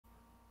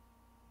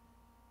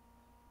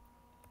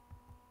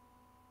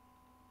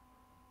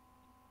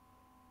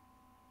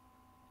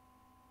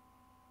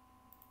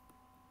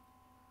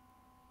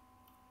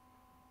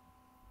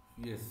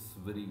Yes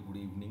very good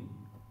evening.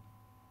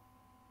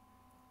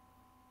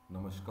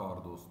 नमस्कार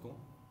दोस्तों।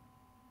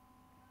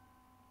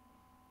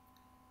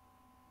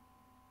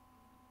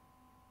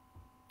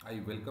 I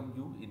welcome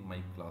you in my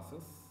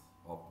classes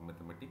of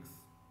mathematics,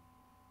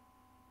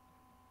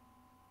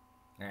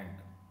 and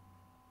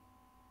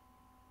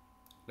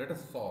let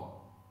us solve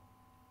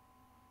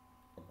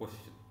a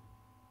question.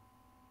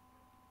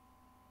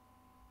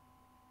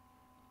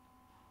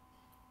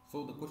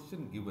 So the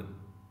question given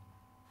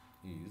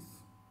is,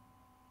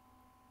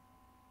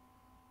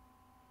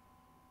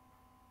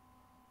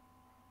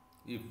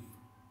 if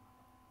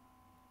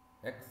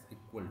x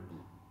equal to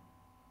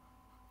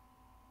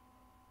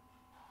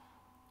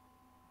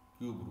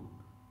cube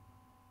root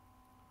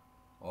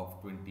of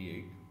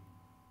 28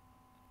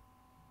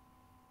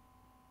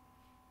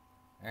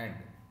 and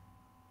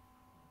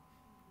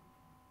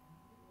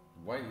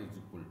y is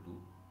equal to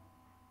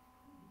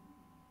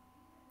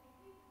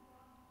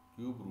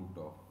cube root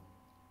of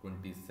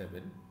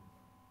 27,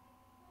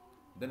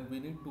 then we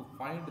need to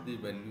find the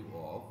value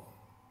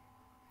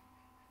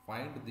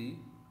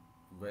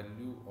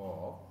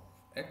of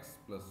x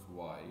plus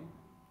y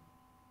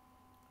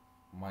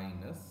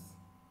minus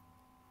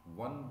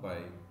 1 by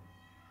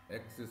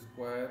x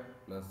square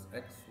plus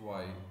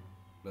xy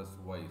plus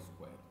y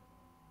square.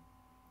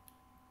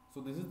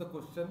 So this is the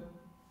question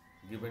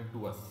given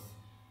to us,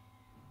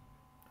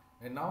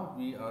 and now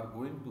we are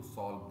going to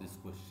solve this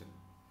question.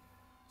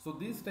 So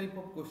these type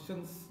of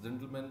questions,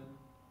 gentlemen,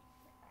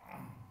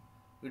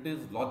 it is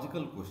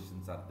logical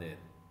questions are there.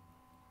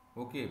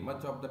 Okay,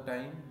 much of the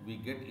time we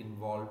get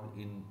involved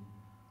in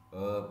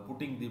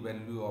putting the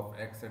value of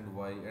x and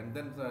y, and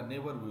then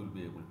never we will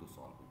be able to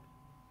solve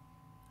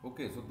it.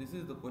 Okay, so this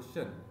is the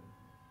question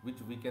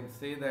which we can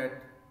say that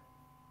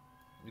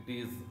it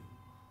is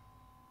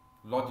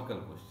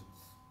logical questions.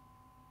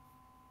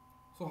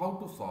 So how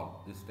to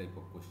solve this type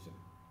of question?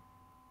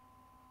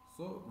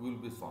 So we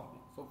will be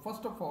solving. So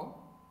first of all,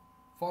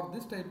 for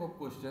this type of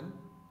question,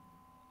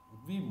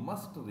 we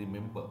must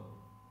remember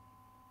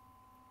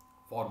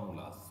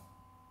formulas.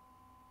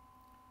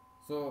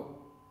 So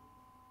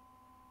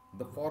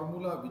the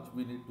formula which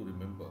we need to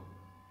remember,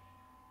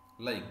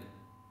 like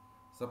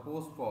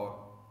suppose for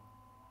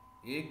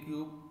a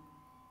cube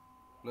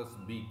plus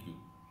b cube.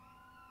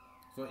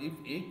 So if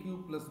a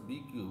cube plus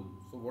b cube,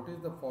 so what is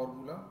the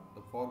formula?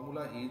 The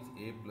formula is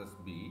a plus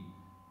b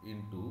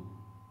into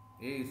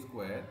a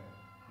square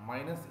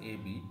minus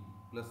ab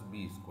plus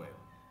b square.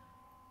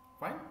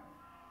 Fine?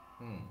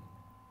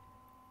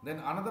 Then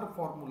another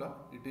formula,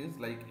 it is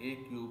like a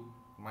cube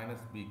minus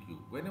b cube.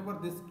 Whenever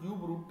this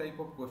cube root type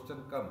of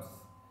question comes,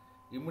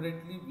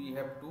 immediately we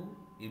have to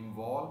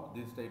involve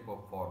this type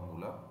of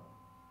formula,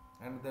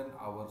 and then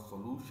our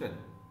solution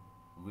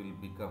will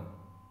become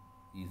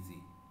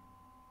easy.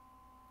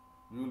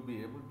 We will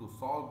be able to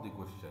solve the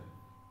question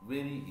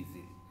very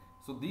easily.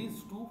 So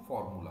these two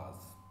formulas,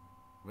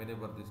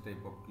 whenever this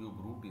type of cube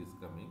root is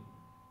coming,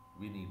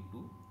 we need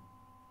to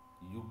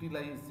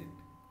utilize it,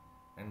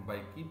 and by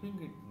keeping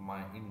it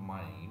in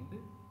mind,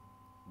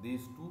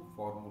 these two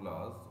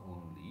formulas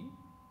only,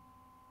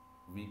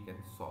 we can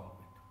solve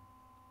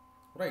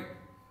it. Right?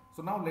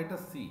 So now let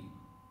us see.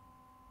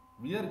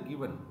 We are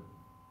given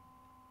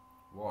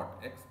what?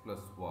 X plus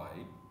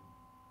y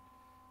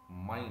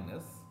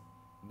minus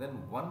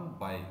then 1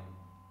 by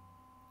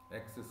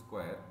x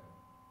square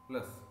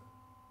plus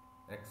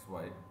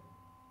xy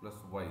plus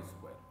y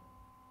square.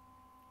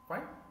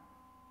 Fine?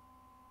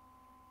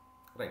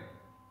 Right.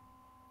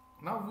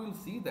 Now we will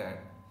see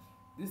that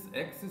this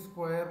x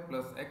square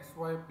plus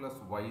xy plus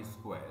y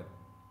square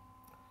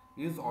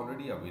is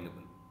already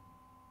available.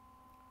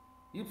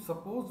 If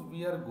suppose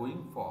we are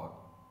going for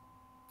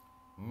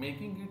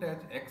making it as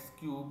x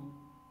cube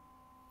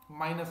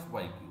minus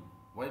y cube.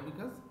 Why?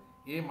 Because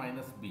a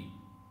minus b,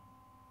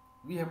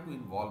 we have to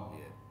involve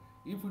here.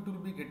 If it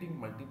will be getting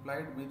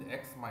multiplied with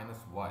x minus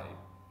y,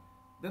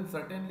 then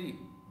certainly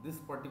this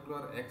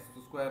particular x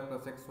square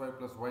plus xy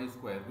plus y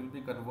square will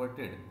be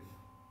converted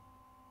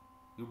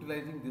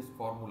utilizing this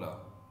formula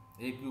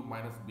a cube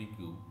minus b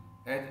cube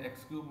as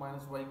x cube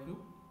minus y cube.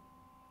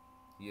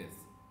 Yes.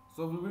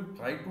 So we will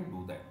try to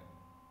do that.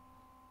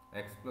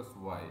 X plus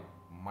y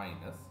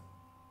minus,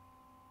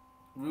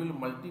 we will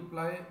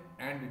multiply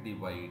and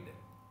divide.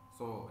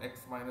 So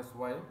x minus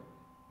y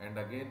and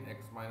again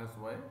x minus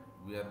y,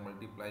 we are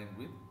multiplying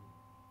with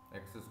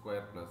x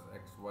square plus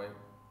xy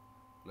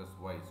plus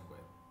y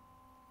square.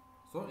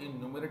 So in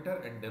numerator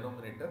and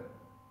denominator,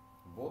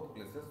 both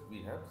places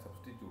we have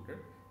substituted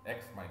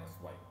x minus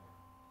y.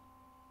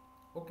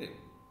 Okay.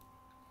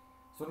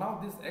 So now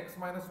this x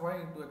minus y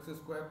into x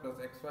square plus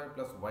xy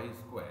plus y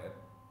square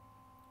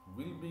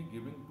will be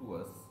giving to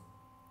us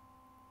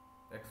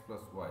x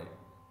plus y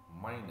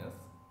minus,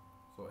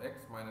 so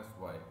x minus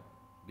y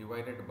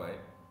divided by,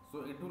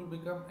 so it will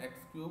become x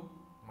cube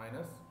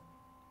minus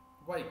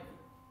y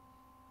cube.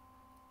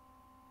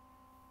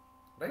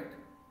 Right?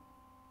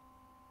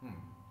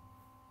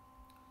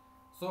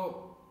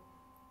 So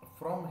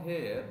from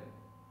here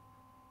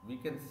we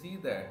can see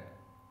that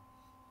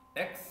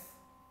x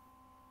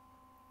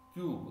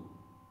cube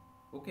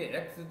Okay,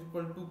 x is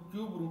equal to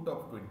cube root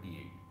of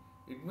 28.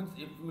 It means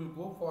if we will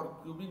go for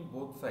cubing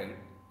both sides,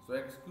 so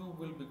x cube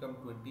will become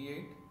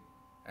 28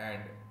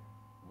 and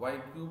y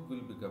cube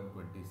will become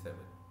 27.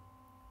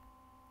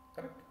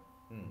 Correct?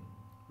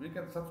 We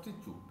can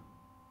substitute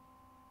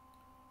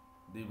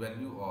the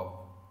value of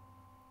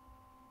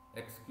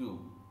x cube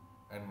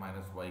and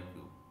minus y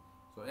cube.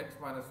 So x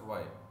minus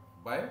y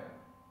by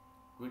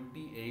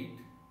 28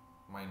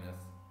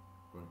 minus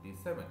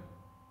 27.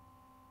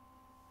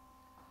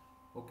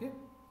 Okay?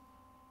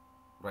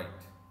 Right.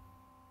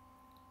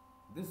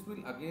 This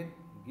will again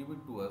give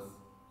it to us.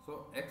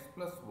 So x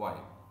plus y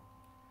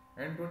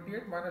and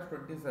 28 minus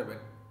 27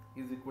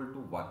 is equal to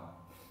 1.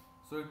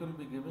 So it will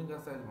be giving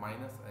us as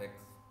minus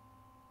x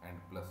and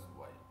plus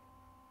y.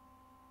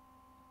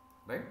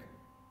 Right?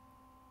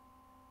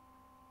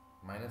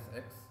 Minus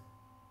x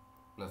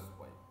plus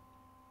y.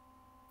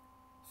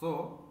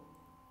 So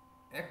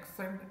x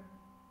and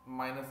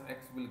minus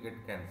x will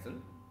get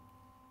cancelled.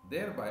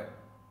 Thereby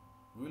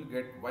we will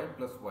get y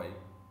plus y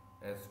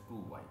as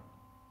 2y.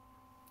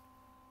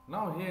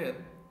 Now here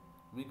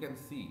we can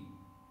see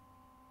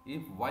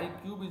if y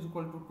cube is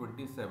equal to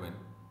 27,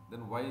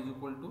 then y is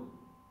equal to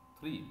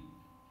 3.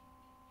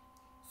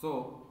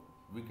 So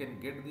we can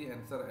get the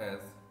answer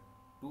as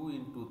 2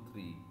 into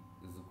 3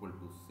 is equal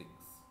to 6.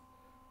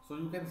 So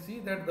you can see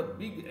that the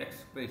big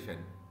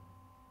expression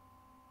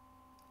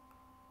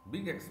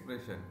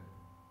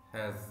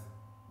has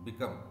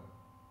become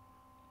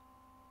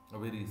a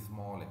very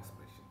small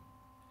expression.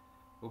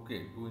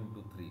 Okay, 2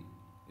 into 3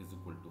 is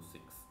equal to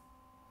 6.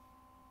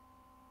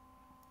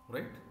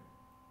 Right?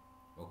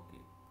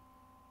 Okay.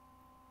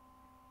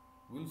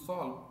 We'll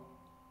solve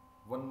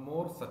one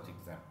more such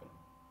example.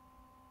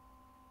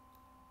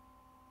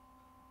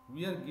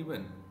 We are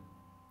given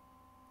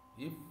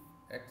if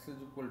x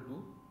is equal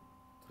to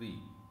 3,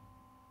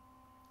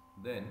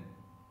 then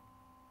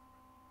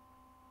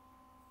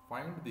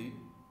find the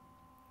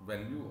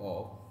value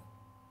of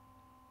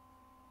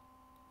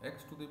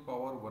x to the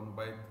power 1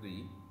 by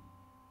 3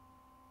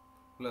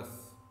 plus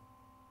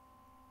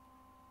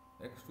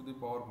x to the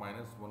power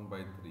minus 1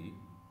 by 3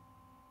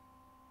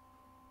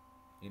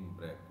 in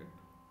bracket,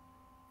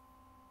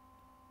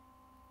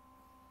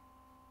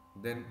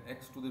 then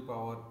x to the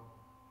power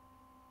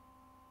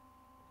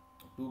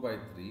 2 by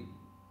 3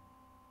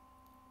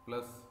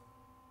 plus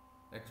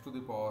x to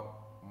the power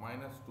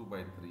minus 2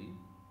 by 3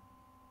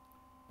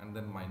 and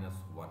then minus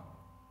 1.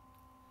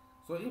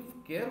 So if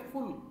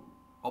careful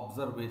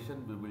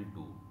observation we will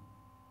do,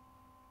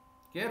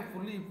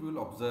 carefully if we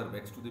will observe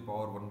x to the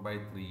power 1 by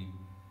 3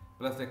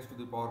 plus x to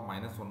the power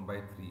minus 1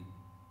 by 3,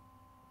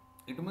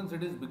 it means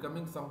it is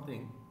becoming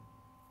something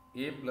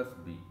a plus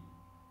b,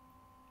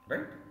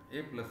 right?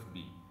 A plus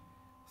b.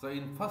 So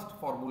in first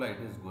formula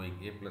it is going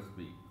a plus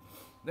b.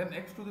 Then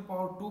x to the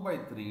power 2 by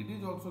 3, it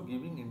is also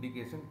giving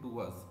indication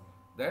to us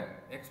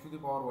that x to the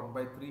power 1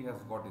 by 3 has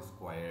got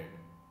squared.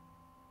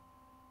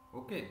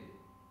 Okay.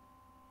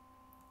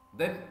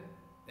 Then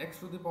x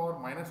to the power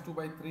minus 2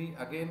 by 3,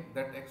 again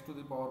that x to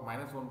the power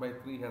minus 1 by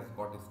 3 has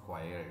got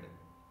squared.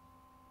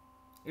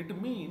 It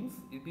means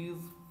it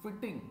is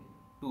fitting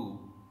to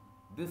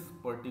this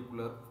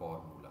particular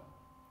formula.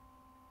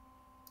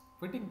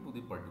 Fitting to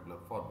the particular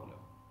formula.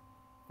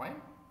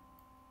 Fine.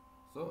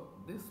 So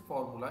this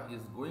formula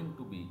is going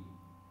to be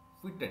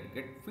fitted,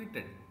 get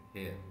fitted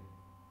here.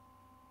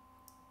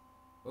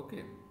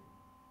 Okay.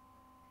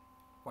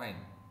 Fine.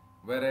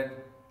 Whereas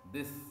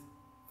this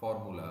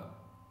formula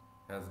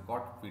has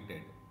got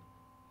fitted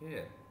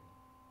here.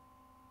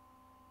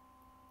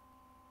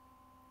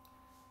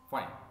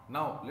 Fine.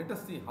 Now let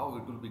us see how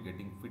it will be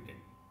getting fitted.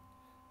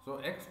 So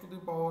x to the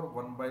power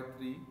 1 by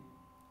 3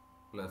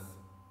 plus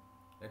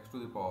x to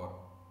the power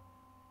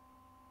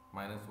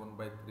minus 1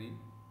 by 3.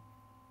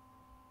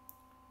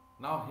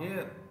 Now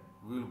here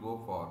we will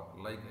go for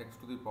like x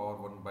to the power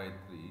 1 by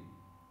 3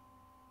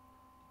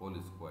 whole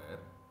square.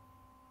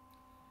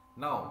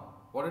 Now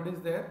what it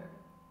is there?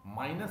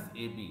 Minus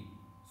ab.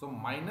 So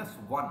minus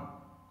 1,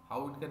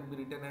 how it can be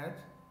written as?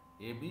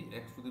 ab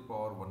x to the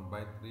power 1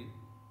 by 3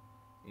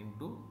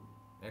 into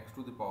x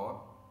to the power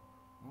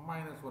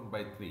minus 1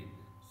 by 3.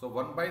 So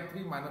 1 by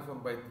 3 minus 1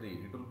 by 3,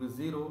 it will be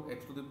 0,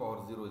 x to the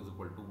power 0 is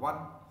equal to 1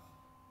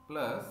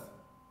 plus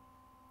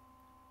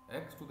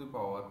x to the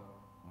power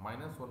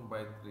minus 1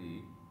 by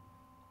 3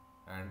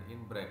 and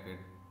in bracket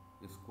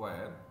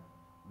square,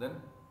 then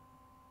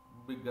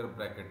bigger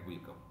bracket will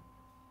come.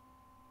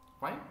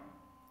 Fine.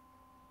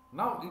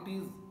 Now it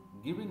is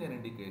giving an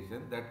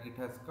indication that it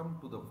has come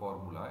to the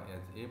formula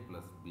as a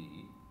plus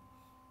b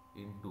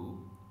into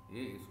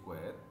a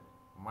square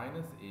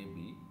minus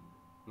ab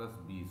plus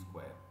b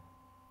square,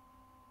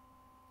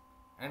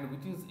 and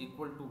which is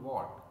equal to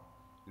what?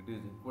 It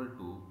is equal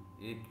to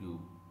a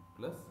cube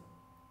plus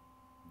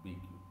b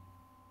cube.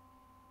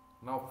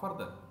 Now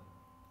further,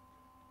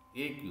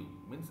 a cube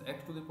means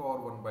x to the power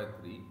 1 by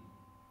 3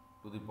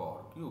 to the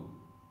power cube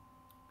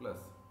plus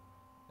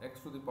x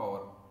to the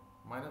power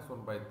minus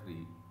 1 by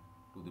 3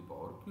 to the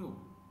power cube.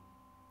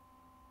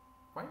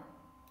 Fine.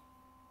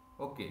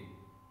 Okay.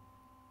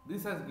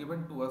 This has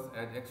given to us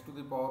as x to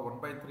the power 1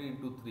 by 3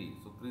 into 3.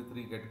 So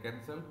 3 get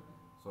cancelled.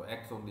 So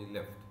x only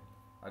left.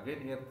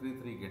 Again here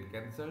 3 get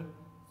cancelled.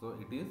 So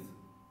it is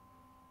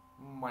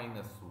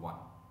minus 1.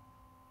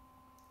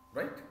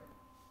 Right?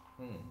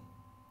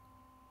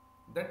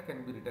 That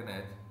can be written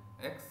as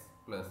x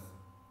plus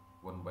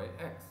 1 by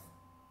x.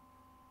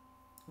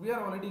 We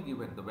are already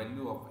given the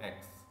value of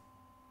x.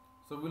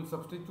 So we will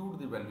substitute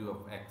the value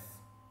of x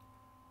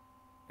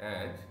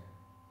as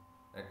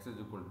x is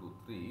equal to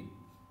 3.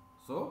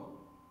 So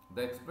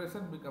the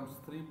expression becomes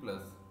 3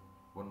 plus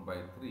 1 by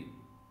 3,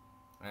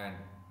 and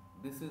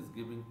this is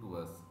giving to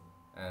us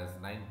as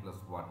 9 plus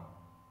 1,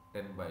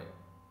 10 by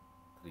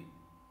 3.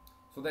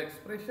 So the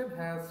expression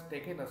has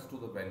taken us to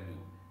the value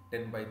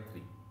 10 by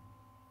 3.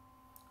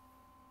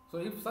 So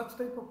if such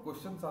type of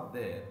questions are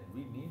there,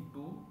 we need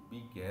to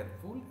be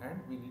careful and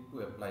we need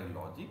to apply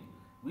logic.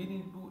 We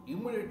need to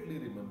immediately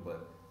remember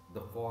the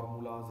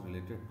formulas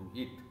related to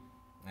it,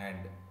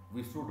 and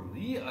we should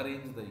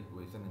rearrange the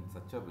equation in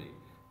such a way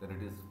that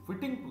it is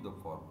fitting to the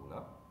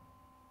formula,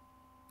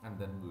 and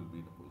then we will be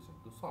in a position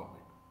to solve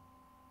it.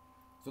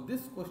 So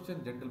this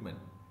question, gentlemen,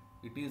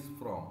 it is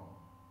from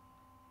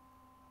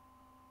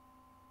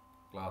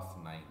class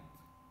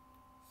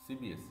 9th,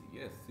 CBSE,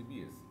 yes,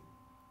 CBSE.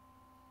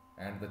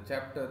 And the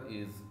chapter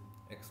is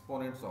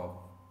exponents of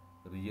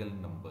real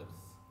numbers.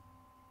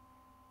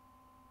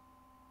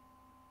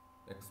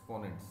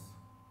 Exponents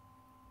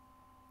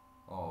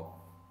of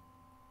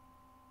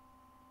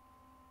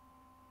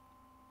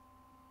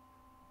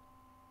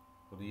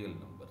real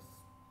numbers.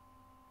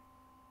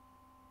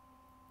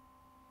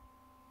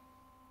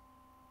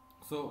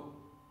 So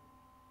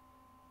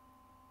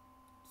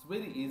it's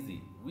very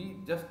easy. We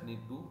just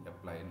need to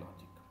apply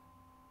logic.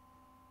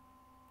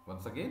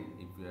 Once again,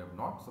 if you have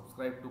not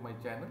subscribed to my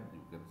channel,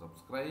 you can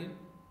subscribe.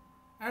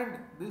 And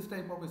this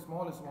type of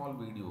small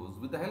videos,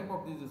 with the help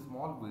of these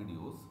small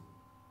videos,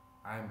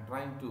 I am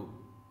trying to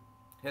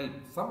help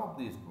some of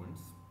the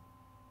students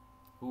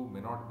who may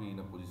not be in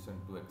a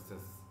position to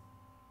access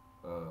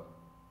a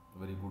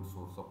very good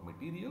source of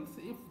materials.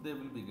 If they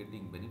will be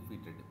getting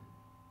benefited,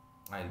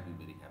 I will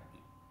be very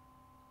happy.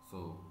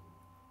 So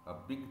a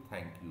big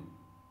thank you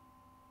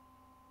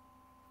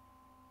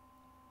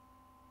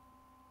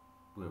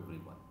to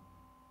everyone.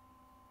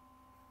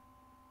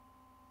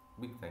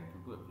 Big thank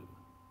you to everyone.